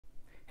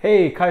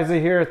Hey,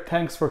 Khizer here.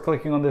 Thanks for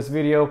clicking on this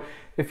video.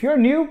 If you're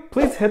new,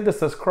 please hit the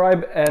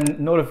subscribe and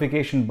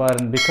notification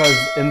button because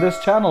in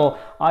this channel,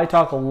 I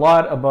talk a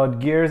lot about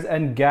gears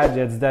and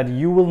gadgets that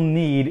you will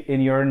need in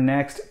your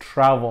next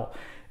travel.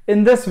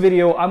 In this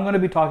video, I'm going to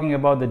be talking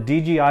about the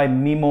DJI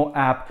Mimo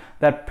app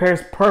that pairs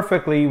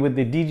perfectly with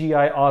the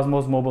DJI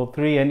Osmo Mobile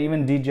 3 and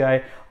even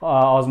DJI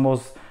Osmo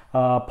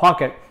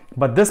Pocket.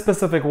 But this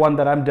specific one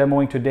that I'm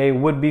demoing today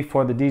would be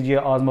for the DJI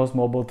Osmo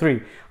Mobile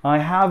 3. I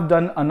have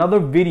done another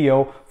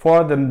video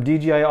for the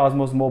DJI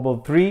Osmo Mobile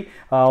 3.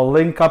 I'll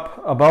link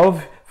up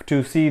above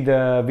to see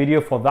the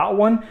video for that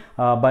one.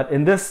 But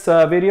in this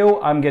video,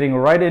 I'm getting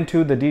right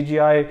into the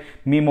DJI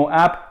Mimo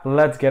app.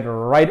 Let's get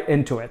right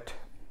into it.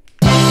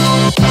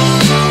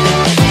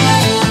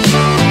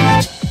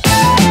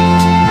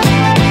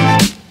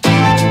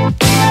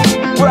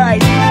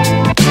 Right.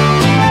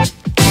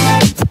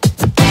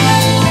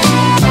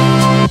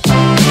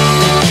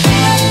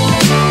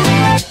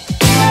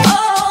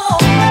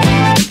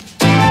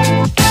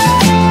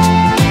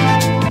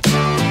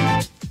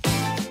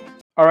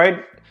 All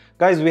right,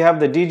 guys, we have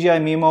the DJI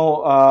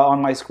Mimo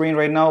on my screen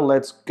right now.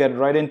 Let's get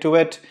right into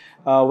it.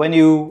 When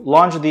you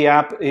launch the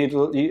app,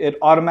 it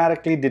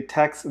automatically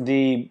detects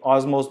the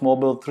Osmo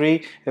Mobile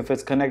 3 if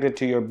it's connected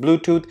to your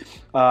Bluetooth.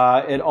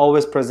 It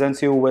always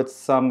presents you with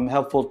some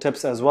helpful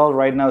tips as well.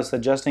 Right now it's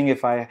suggesting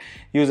if I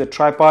use a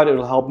tripod, it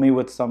will help me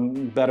with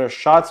some better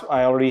shots.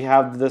 I already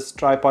have this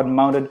tripod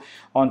mounted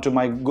onto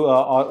my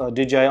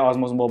DJI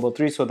Osmo Mobile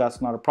 3, so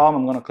that's not a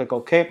problem. I'm going to click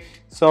OK.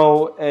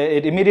 So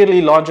it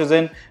immediately launches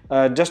in.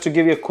 Just to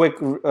give you a quick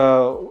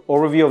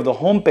overview of the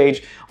home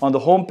page, on the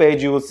home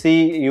page you will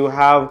see you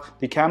have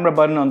the camera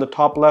button on the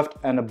top left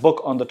and a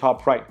book on the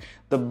top right.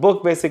 The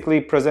book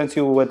basically presents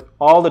you with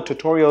all the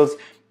tutorials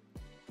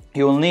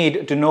you will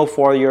need to know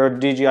for your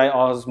DJI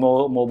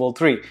Osmo Mobile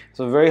 3.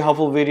 So very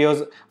helpful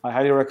videos. I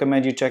highly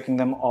recommend you checking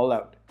them all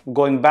out.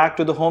 Going back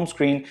to the home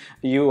screen,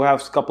 you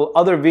have a couple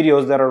other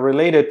videos that are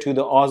related to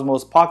the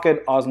Osmo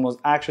Pocket, Osmo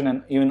Action,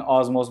 and even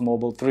Osmo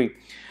Mobile 3.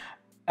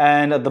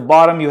 And at the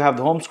bottom you have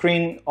the home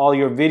screen, all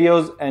your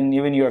videos, and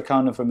even your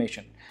account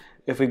information.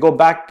 If we go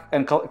back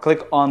and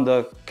click on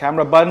the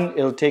camera button,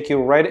 it'll take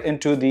you right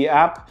into the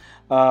app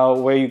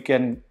where you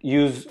can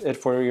use it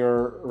for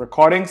your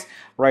recordings.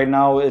 Right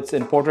now it's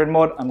in portrait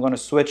mode. I'm going to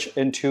switch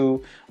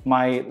into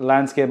my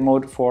landscape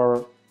mode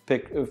for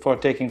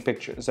taking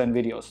pictures and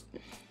videos.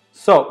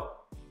 So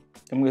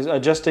I'm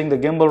adjusting the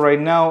gimbal right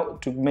now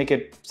to make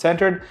it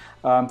centered.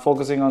 I'm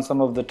focusing on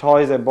some of the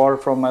toys I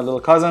bought from my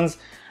little cousins.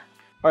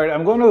 All right,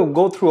 I'm going to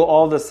go through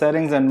all the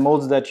settings and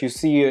modes that you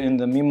see in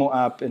the Mimo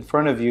app in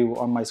front of you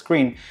on my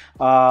screen.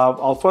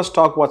 I'll first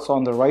talk what's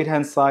on the right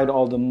hand side,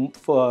 all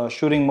the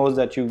shooting modes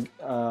that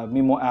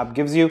Mimo app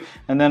gives you,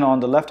 and then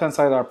on the left hand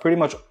side are pretty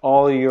much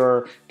all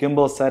your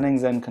gimbal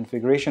settings and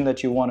configuration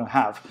that you want to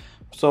have.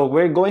 So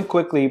we're going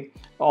quickly.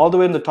 All the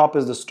way in the top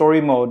is the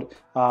story mode,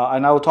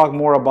 and I will talk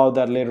more about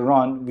that later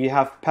on. We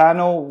have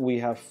pano, we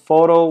have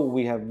photo,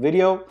 we have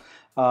video,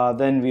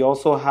 then we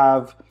also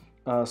have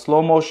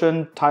slow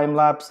motion, time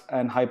lapse,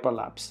 and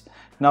hyperlapse.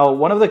 Now,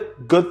 one of the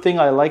good things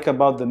I like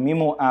about the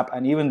Mimo app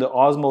and even the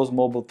Osmo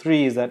Mobile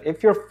 3 is that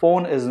if your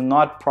phone is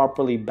not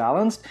properly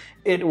balanced,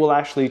 it will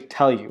actually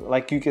tell you.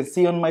 Like you can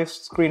see on my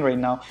screen right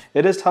now,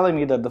 it is telling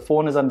me that the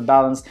phone is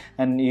unbalanced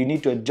and you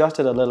need to adjust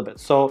it a little bit.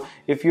 So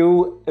if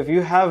you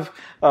have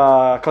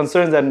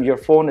concerns that your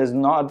phone is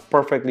not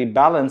perfectly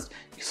balanced,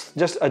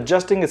 just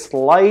adjusting it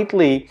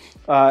slightly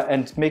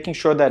and making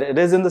sure that it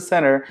is in the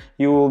center,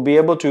 you will be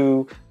able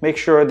to make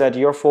sure that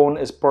your phone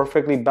is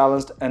perfectly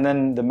balanced, and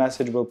then the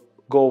message will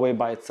go away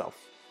by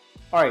itself.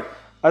 All right,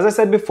 as I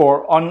said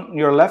before, on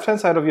your left hand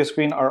side of your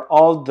screen are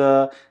all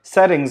the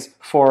settings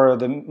for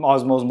the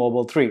Osmo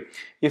Mobile 3.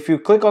 If you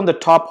click on the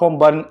top home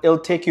button, it'll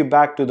take you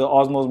back to the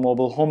Osmo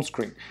Mobile home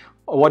screen.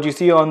 What you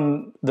see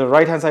on the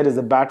right hand side is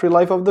the battery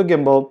life of the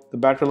gimbal, the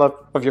battery life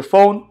of your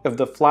phone, if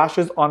the flash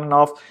is on and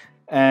off,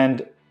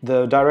 and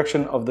the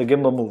direction of the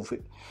gimbal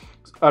movement.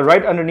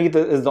 Right underneath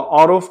is the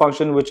auto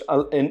function, which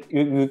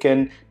you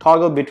can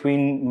toggle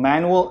between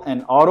manual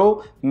and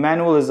auto.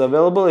 Manual is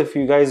available if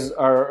you guys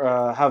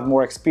have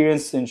more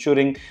experience in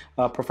shooting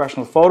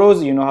professional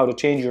photos. You know how to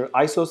change your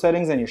ISO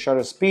settings and your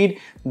shutter speed.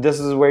 This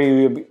is where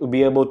you'll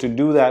be able to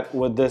do that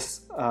with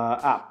this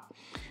app.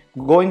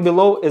 Going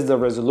below is the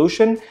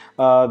resolution.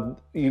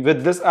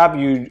 With this app,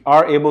 you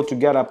are able to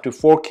get up to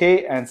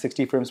 4K and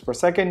 60 frames per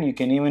second. You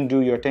can even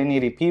do your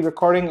 1080p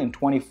recording in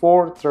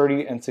 24,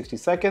 30, and 60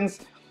 seconds.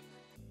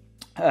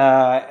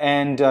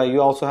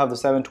 You also have the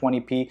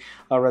 720p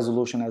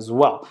resolution as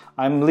well.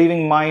 I'm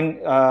leaving mine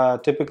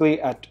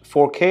typically at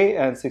 4K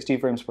and 60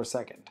 frames per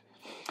second.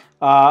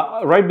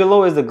 Right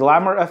below is the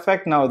glamour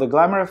effect. Now the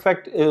glamour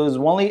effect is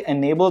only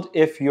enabled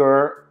if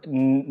your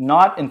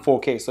not in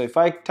 4K. So if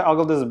I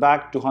toggle this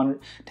back to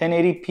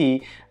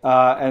 1080p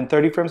and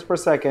 30 frames per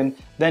second,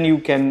 then you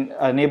can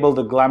enable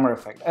the glamour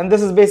effect. And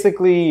this is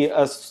basically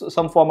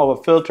some form of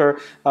a filter,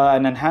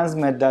 an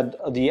enhancement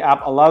that the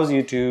app allows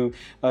you to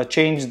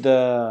change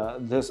the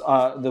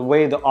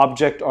way the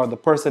object or the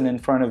person in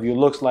front of you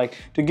looks like,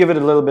 to give it a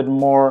little bit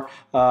more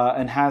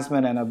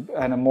enhancement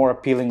and a more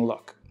appealing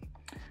look.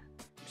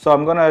 So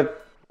I'm gonna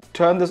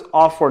turn this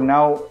off for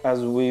now,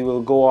 as we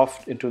will go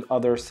off into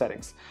other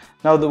settings.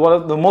 Now, one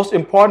of the most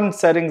important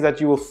settings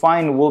that you will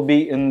find will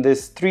be in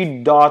this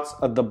 3 dots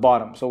at the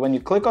bottom. So when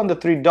you click on the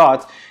 3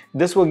 dots,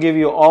 this will give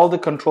you all the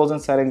controls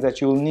and settings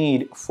that you'll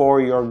need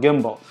for your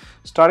gimbal.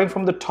 Starting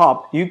from the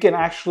top, you can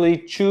actually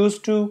choose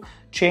to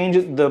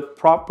change the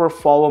proper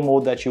follow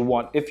mode that you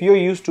want. If you're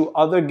used to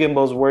other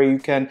gimbals where you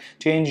can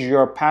change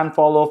your pan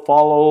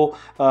follow,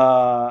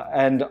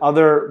 and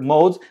other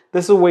modes,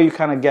 this is where you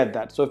kind of get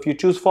that. So if you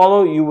choose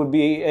follow, you would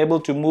be able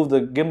to move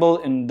the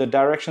gimbal in the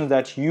directions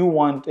that you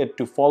want it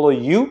to follow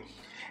you.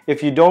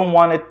 If you don't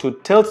want it to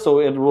tilt, so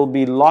it will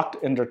be locked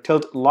under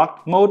tilt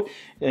locked mode.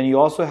 And you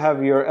also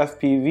have your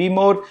FPV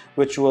mode,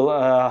 which will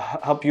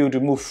help you to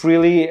move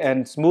freely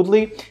and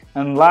smoothly.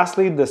 And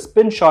lastly, the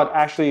spin shot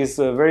actually is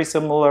a very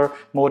similar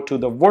mode to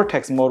the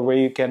vortex mode, where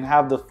you can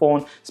have the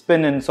phone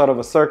spin in sort of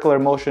a circular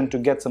motion to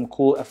get some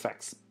cool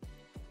effects.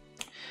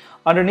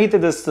 Underneath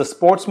it is the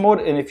sports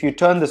mode, and if you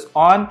turn this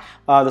on,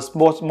 the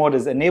sports mode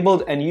is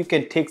enabled and you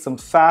can take some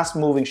fast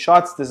moving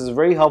shots. This is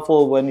very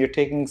helpful when you're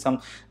taking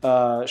some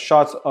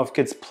shots of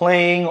kids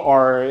playing,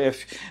 or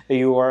if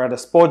you are at a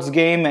sports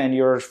game and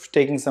you're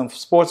taking some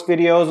sports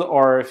videos,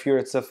 or if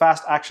it's a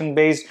fast action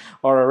based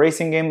or a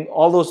racing game.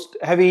 All those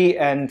heavy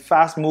and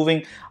fast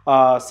moving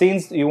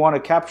scenes you want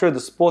to capture, the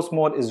sports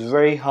mode is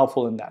very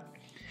helpful in that.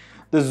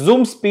 The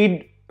zoom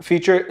speed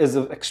feature is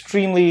an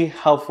extremely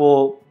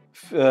helpful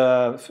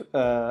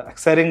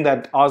setting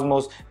that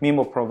Osmo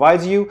Mimo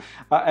provides you,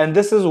 and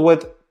this is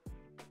with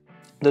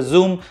the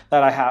zoom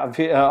that I have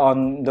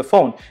on the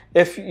phone.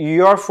 If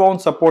your phone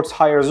supports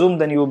higher zoom,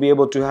 then you will be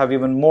able to have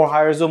even more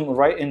higher zoom.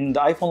 Right in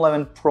the iPhone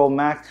 11 Pro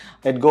Max,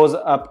 it goes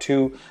up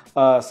to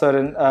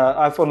certain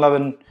iPhone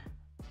 11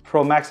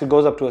 Pro Max, it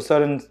goes up to a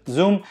certain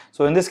zoom.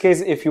 So in this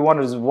case, if you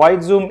want a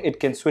wide zoom, it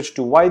can switch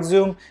to wide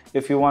zoom.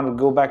 If you want to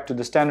go back to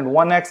the standard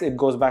 1x, it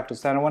goes back to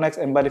standard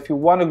 1x. But if you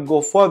want to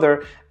go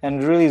further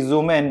and really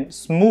zoom in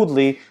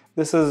smoothly,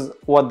 this is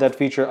what that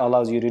feature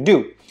allows you to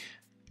do.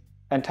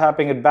 And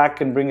tapping it back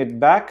can bring it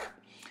back.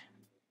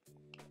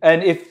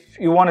 And if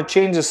you want to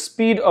change the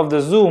speed of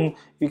the zoom,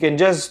 you can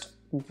just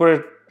put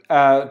it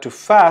to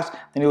fast,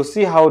 and you'll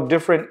see how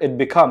different it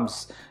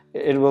becomes.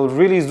 It will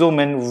really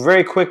zoom in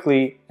very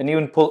quickly and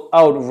even pull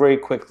out very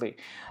quickly.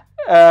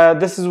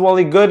 This is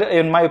really good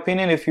in my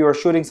opinion if you are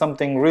shooting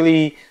something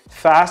really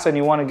fast and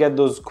you want to get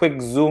those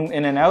quick zoom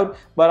in and out,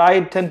 but I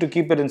tend to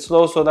keep it in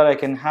slow so that I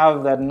can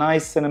have that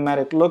nice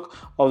cinematic look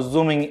of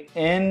zooming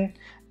in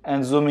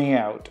and zooming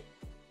out.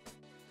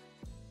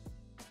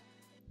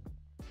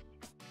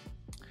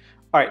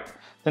 Alright,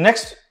 the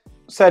next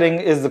setting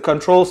is the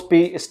control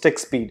stick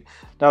speed.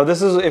 Now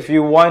this is if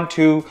you want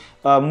to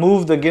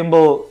move the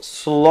gimbal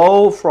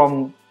slow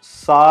from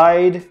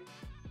side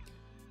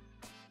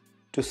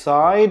to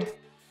side,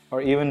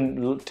 or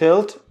even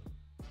tilt.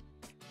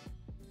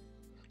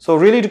 So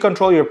really to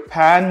control your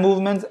pan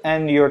movements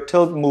and your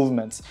tilt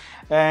movements.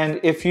 And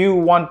if you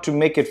want to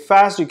make it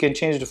fast, you can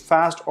change it to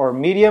fast or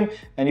medium,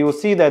 and you will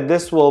see that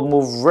this will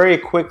move very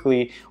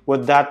quickly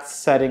with that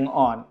setting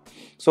on.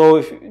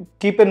 So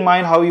keep in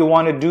mind how you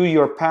want to do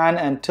your pan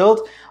and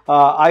tilt.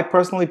 I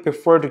personally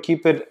prefer to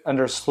keep it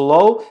under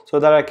slow so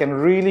that I can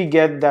really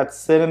get that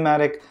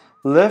cinematic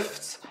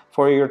lifts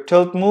for your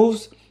tilt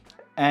moves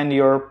and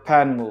your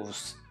pan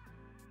moves.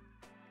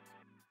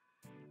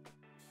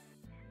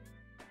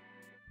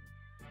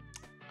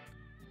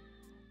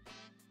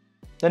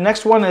 The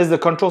next one is the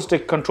control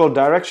stick control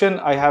direction.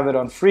 I have it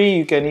on free.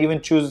 You can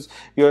even choose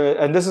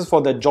and this is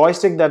for the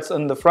joystick that's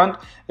in the front.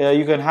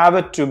 You can have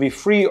it to be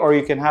free, or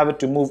you can have it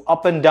to move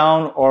up and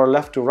down or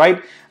left to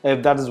right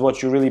if that is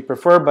what you really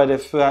prefer. But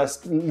if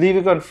leave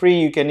it on free,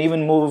 you can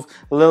even move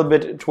a little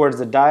bit towards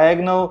the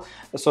diagonal.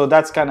 So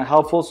that's kind of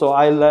helpful. So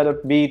I let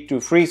it be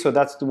to free. So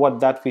that's what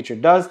that feature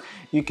does.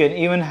 You can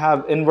even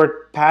have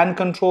invert pan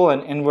control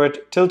and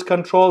invert tilt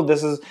control.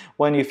 This is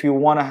when if you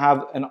want to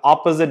have an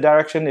opposite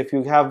direction, if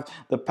you have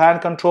the pan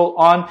control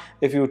on,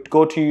 if you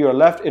go to your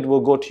left, it will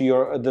go to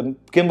the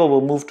gimbal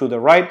will move to the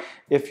right.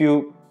 If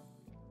you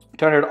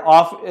turn it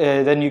off,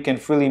 then you can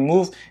freely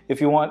move. If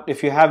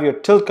you have your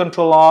tilt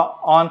control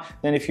on,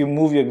 then if you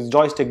move your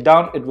joystick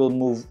down, it will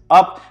move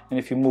up, and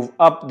if you move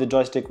up, the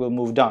joystick will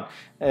move down.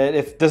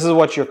 If this is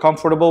what you're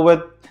comfortable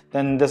with,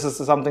 then this is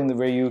something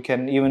where you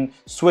can even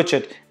switch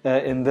it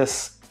in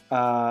this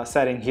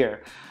setting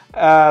here.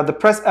 The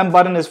press M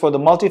button is for the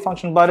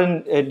multifunction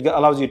button. It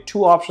allows you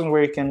two options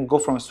where you can go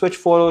from switch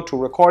photo to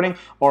recording,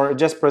 or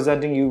just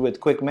presenting you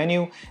with quick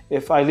menu.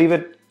 If I leave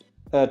it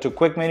to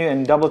quick menu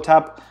and double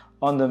tap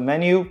on the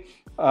menu,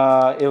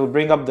 it will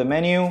bring up the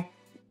menu.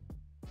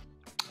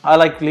 I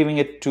like leaving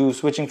it to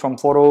switching from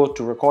photo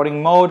to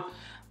recording mode.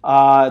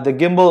 The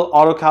gimbal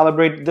auto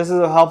calibrate. This is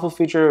a helpful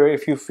feature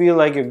if you feel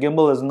like your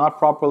gimbal is not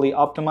properly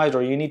optimized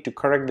or you need to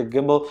correct the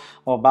gimbal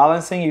or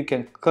balancing. You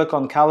can click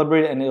on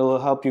calibrate and it will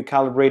help you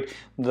calibrate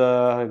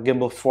the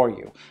gimbal for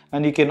you.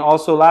 And you can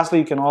also, lastly,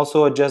 you can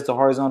also adjust the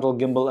horizontal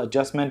gimbal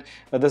adjustment.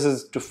 This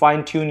is to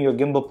fine-tune your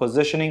gimbal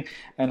positioning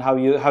and how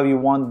you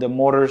want the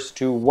motors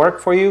to work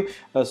for you.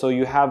 So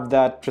you have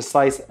that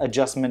precise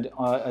adjustment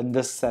in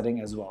this setting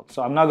as well.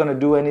 So I'm not going to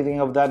do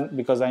anything of that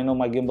because I know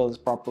my gimbal is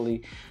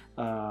properly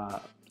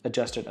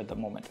adjusted at the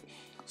moment.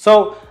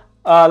 So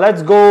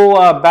let's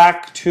go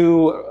back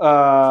to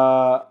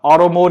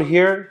auto mode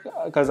here,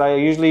 because I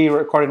usually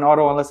record in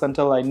auto unless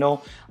until I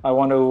know I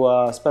want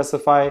to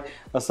specify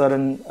a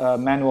certain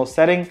manual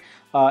setting.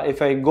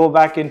 If I go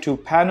back into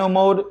pano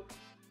mode,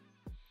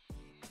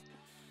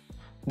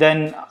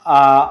 then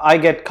I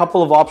get a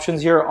couple of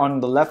options here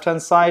on the left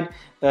hand side.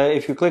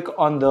 If you click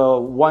on the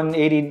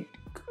 180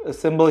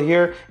 symbol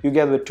here, you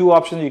get the two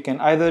options. You can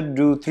either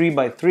do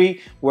 3x3,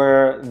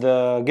 where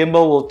the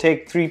gimbal will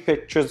take 3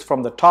 pictures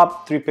from the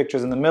top, 3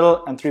 pictures in the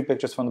middle, and 3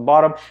 pictures from the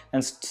bottom,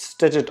 and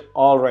stitch it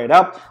all right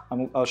up.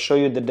 I'll show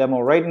you the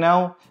demo right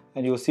now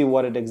and you'll see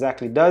what it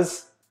exactly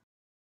does.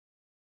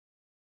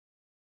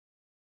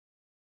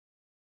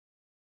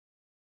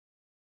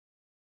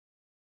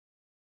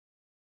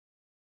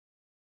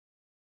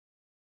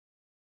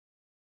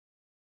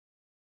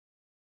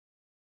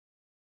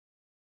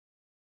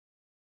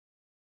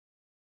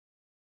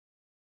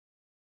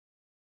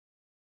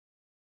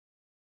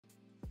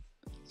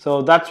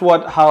 So that's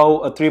how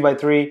a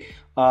 3x3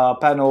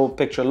 panel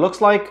picture looks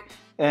like.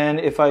 And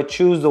if I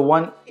choose the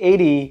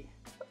 180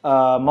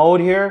 mode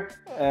here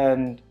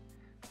and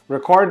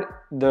record,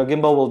 the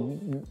gimbal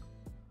will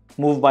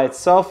move by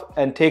itself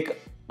and take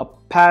a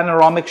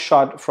panoramic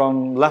shot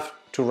from left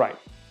to right.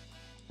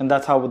 And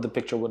that's how the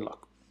picture would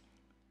look.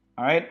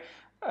 All right.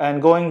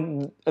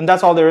 And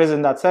that's all there is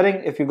in that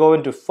setting. If you go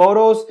into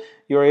photos,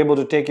 you're able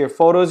to take your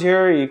photos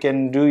here. You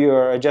can do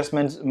your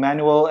adjustments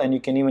manual, and you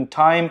can even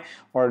time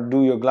or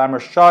do your glamour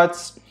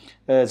shots.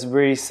 It's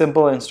very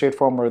simple and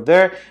straightforward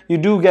there. You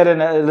do get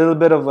a little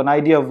bit of an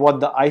idea of what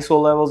the ISO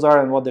levels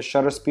are and what the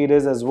shutter speed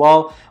is as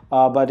well.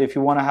 But if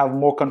you want to have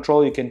more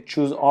control, you can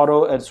choose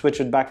auto and switch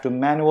it back to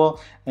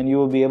manual, and you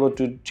will be able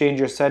to change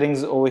your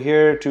settings over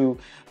here to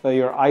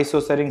your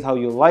ISO settings how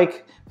you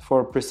like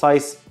for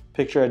precise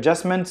picture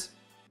adjustments.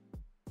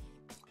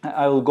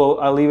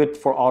 I'll leave it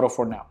for auto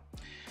for now.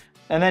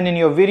 And then in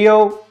your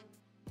video,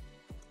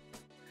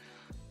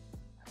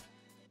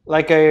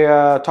 like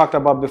I talked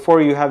about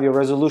before, you have your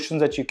resolutions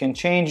that you can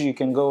change. You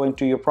can go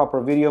into your proper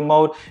video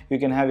mode. You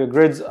can have your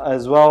grids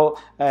as well,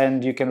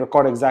 and you can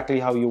record exactly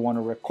how you want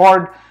to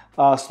record.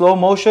 Slow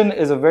motion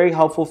is a very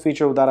helpful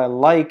feature that I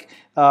like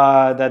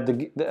that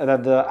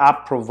the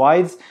app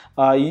provides,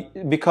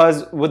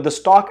 because with the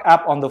stock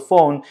app on the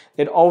phone,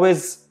 it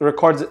always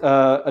records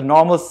a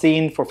normal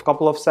scene for a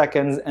couple of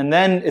seconds and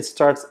then it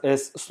starts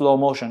as slow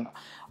motion.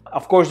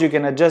 Of course, you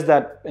can adjust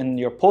that in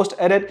your post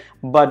edit,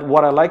 but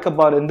what I like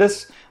about in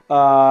this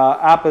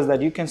app is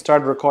that you can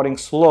start recording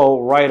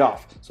slow right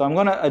off. So I'm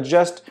going to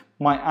adjust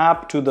my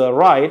app to the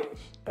right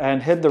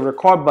and hit the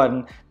record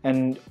button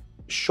and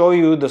show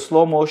you the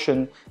slow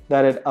motion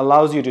that it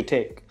allows you to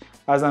take.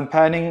 As I'm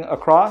panning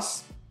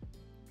across,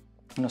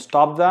 I'm going to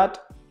stop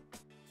that,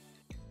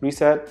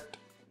 reset,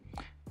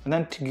 and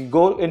then to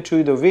go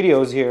into the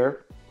videos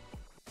here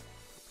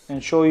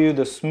and show you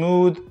the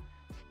smooth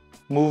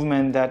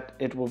movement that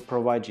it will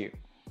provide you.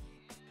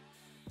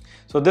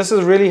 So this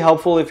is really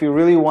helpful if you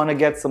really want to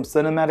get some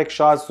cinematic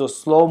shots, so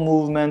slow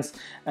movements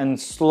and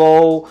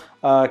slow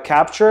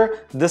capture.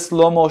 This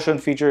slow motion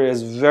feature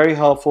is very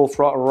helpful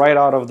right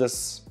out of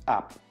this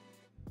app.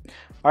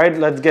 All right,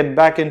 let's get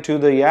back into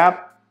the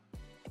app.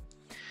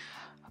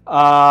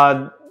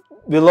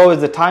 Below is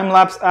the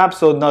time-lapse app.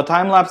 So the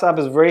time-lapse app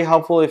is very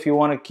helpful if you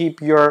want to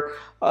keep your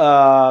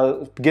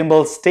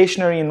gimbal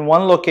stationary in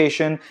one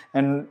location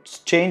and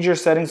change your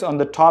settings on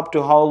the top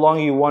to how long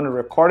you want to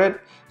record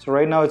it. So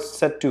right now it's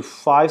set to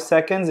 5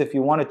 seconds. If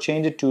you want to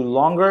change it to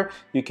longer,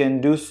 you can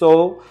do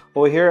so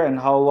over here, and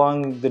how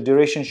long the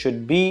duration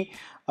should be,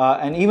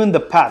 and even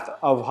the path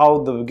of how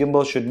the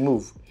gimbal should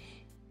move.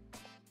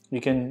 You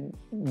can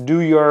do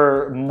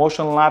your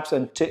motion lapse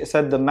and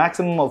set the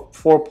maximum of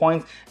 4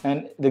 points,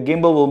 and the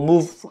gimbal will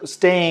move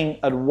staying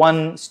at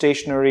one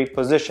stationary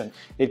position.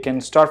 It can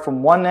start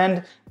from one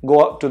end, go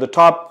up to the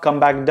top, come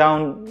back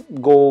down,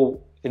 go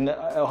in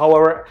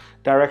however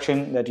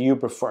direction that you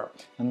prefer.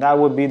 And that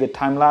would be the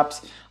time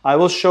lapse. I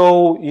will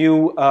show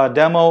you a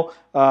demo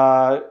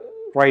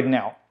right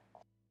now.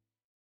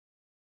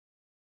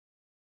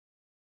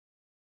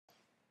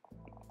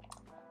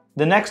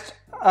 The next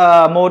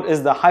mode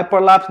is the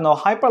hyperlapse. Now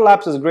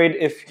hyperlapse is great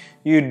if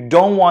you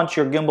don't want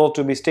your gimbal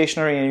to be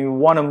stationary and you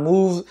want to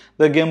move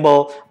the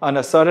gimbal on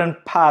a certain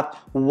path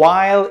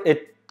while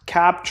it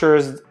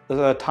captures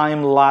the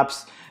time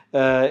lapse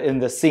in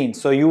the scene.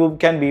 So you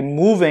can be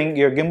moving,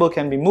 your gimbal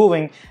can be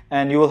moving,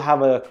 and you will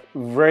have a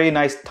very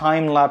nice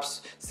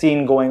time-lapse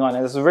scene going on.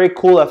 And it's a very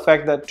cool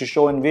effect that to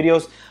show in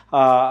videos.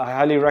 I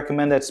highly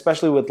recommend that,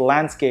 especially with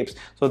landscapes.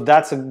 So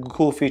that's a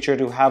cool feature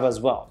to have as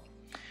well.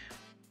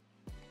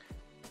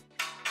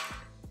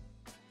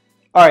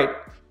 All right,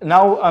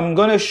 now I'm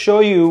going to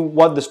show you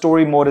what the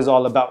story mode is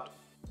all about.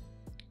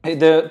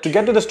 To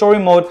get to the story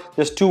mode,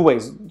 there's two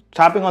ways: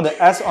 tapping on the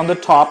S on the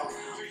top,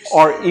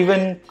 or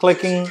even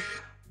clicking,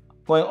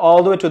 going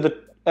all the way to the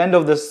end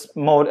of this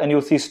mode, and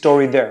you'll see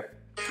story there.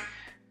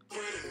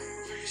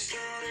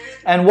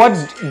 And what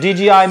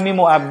DJI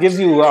Mimo app gives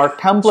you are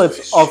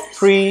templates of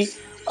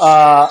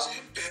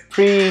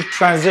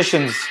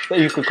pre-transitions that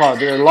you could call it.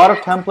 There are a lot of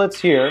templates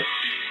here,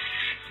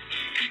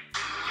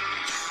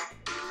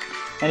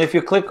 and if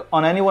you click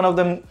on any one of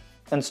them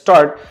and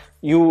start,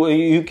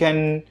 you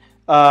can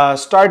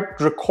start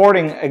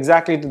recording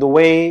exactly the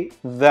way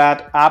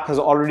that app has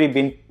already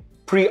been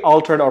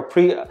pre-altered or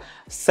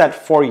pre-set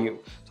for you.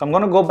 So I'm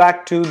going to go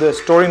back to the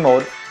story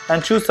mode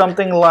and choose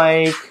something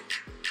like,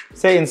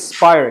 say,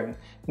 inspiring.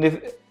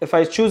 And if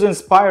I choose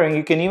inspiring,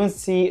 you can even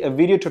see a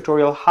video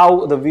tutorial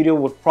how the video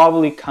would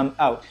probably come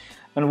out.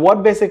 And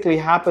what basically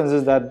happens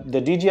is that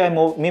the DJI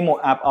Mimo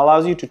app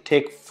allows you to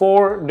take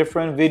 4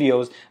 different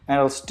videos and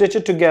it'll stitch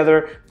it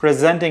together,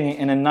 presenting it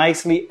in a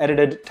nicely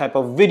edited type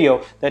of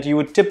video that you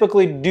would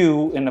typically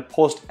do in a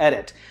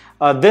post-edit.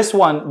 This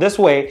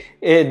way,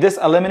 this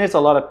eliminates a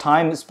lot of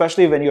time,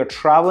 especially when you're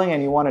traveling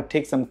and you want to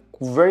take some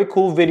very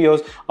cool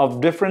videos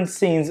of different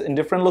scenes in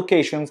different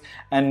locations,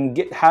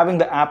 and having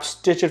the app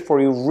stitch it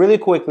for you really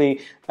quickly,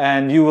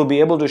 and you will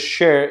be able to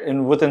share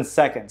within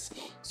seconds.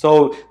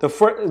 So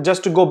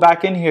just to go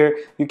back in here,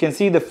 you can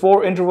see the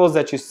 4 intervals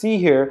that you see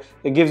here.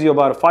 It gives you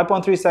about a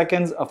 5.3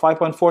 seconds, a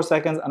 5.4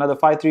 seconds, another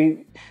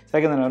 5.3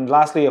 seconds, and then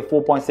lastly a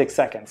 4.6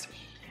 seconds.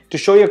 To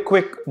show you a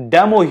quick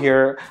demo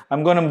here,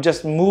 I'm going to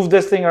just move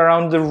this thing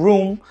around the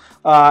room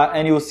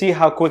and you'll see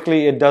how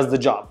quickly it does the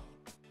job.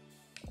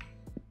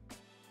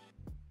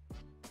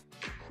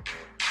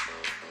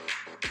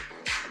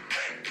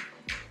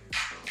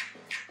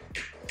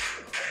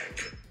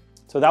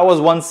 So that was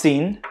one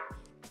scene.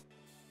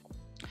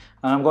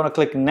 And I'm going to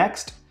click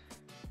next.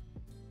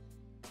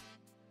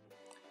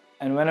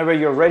 And whenever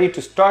you're ready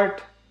to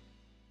start,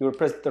 you will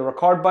press the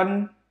record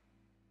button.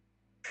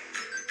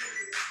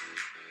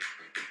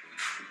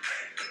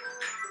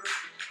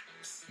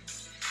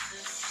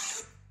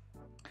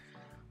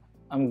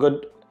 I'm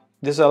good.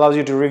 This allows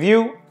you to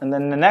review, and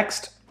then the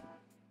next.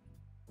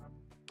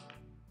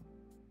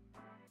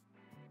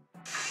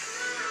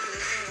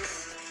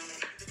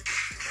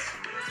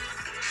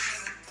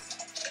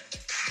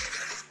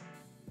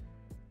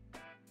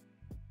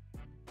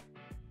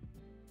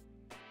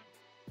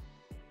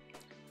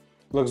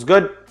 Looks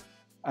good.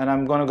 And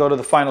I'm going to go to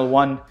the final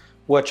one,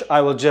 which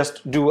I will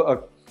just do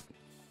a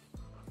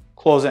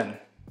close in.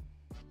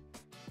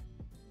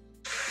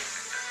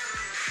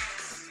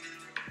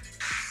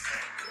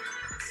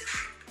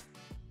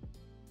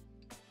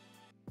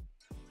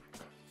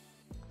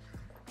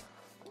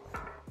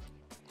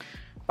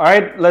 All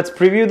right, let's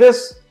preview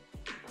this.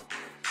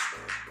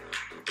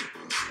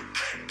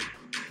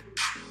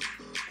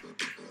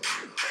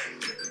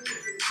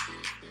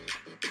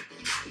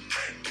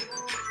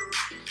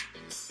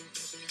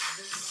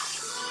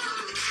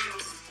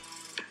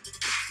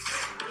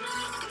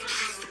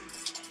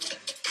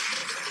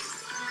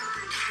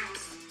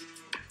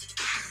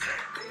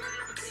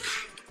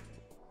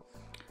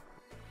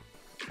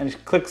 And you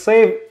click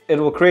save, it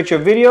will create your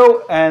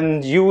video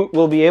and you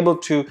will be able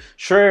to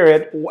share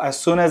it as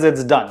soon as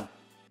it's done.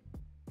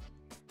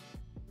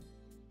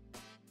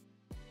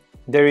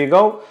 There you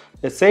go,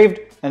 it's saved,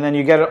 and then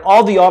you get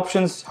all the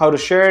options how to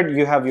share it.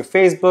 You have your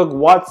Facebook,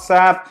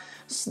 WhatsApp,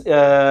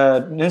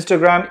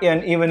 Instagram,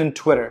 and even in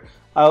Twitter.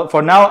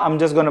 For now, I'm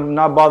just going to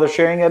not bother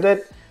sharing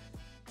it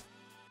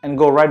and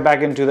go right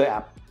back into the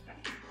app.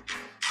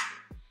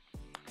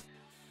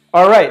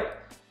 All right.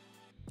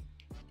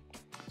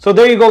 So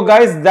there you go,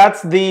 guys.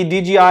 That's the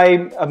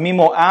DJI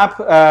Mimo app,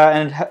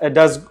 and it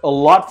does a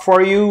lot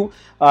for you.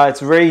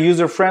 It's very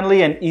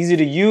user-friendly and easy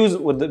to use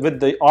with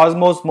the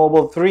Osmo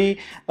Mobile 3.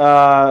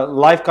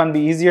 Life can be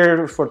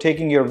easier for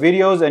taking your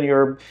videos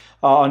and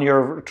on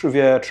your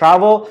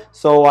travel.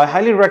 So I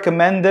highly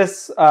recommend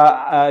this,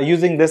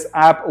 using this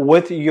app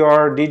with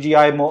your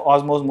DJI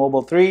Osmo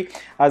Mobile 3.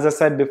 As I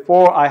said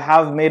before, I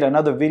have made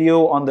another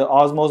video on the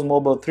Osmo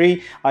Mobile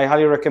 3. I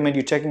highly recommend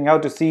you checking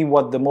out to see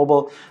what the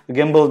mobile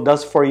gimbal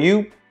does for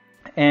you.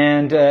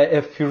 And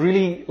if you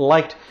really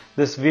liked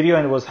this video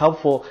and it was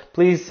helpful,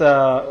 please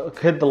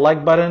hit the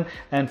like button,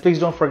 and please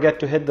don't forget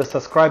to hit the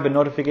subscribe and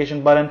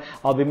notification button.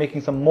 I'll be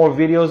making some more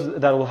videos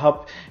that will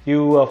help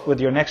you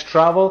with your next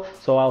travel.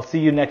 So I'll see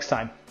you next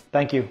time.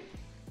 Thank you.